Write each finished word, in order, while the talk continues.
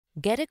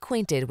Get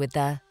acquainted with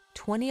the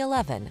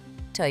 2011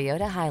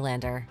 Toyota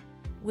Highlander.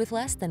 With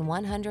less than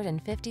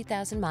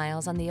 150,000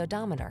 miles on the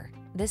odometer,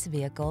 this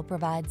vehicle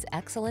provides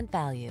excellent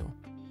value.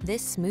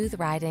 This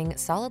smooth-riding,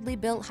 solidly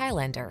built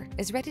Highlander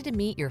is ready to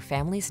meet your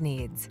family's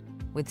needs.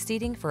 With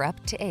seating for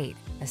up to 8,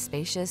 a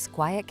spacious,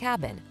 quiet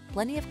cabin,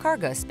 plenty of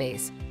cargo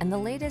space, and the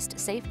latest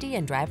safety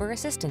and driver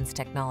assistance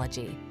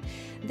technology,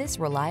 this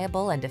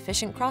reliable and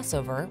efficient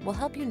crossover will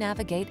help you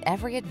navigate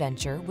every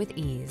adventure with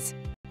ease.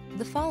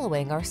 The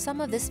following are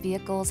some of this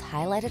vehicle's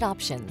highlighted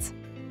options: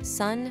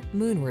 sun,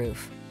 moonroof,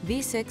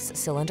 V6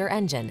 cylinder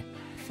engine,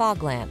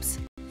 fog lamps,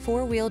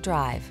 4-wheel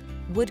drive,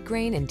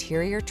 woodgrain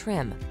interior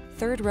trim,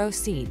 3rd row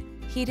seat,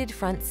 heated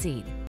front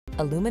seat,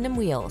 aluminum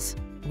wheels,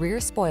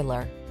 rear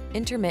spoiler,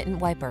 intermittent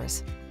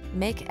wipers.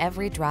 Make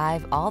every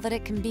drive all that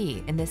it can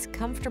be in this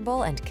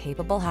comfortable and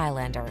capable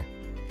Highlander.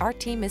 Our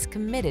team is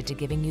committed to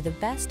giving you the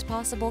best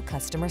possible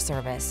customer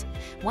service.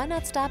 Why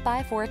not stop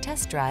by for a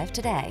test drive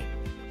today?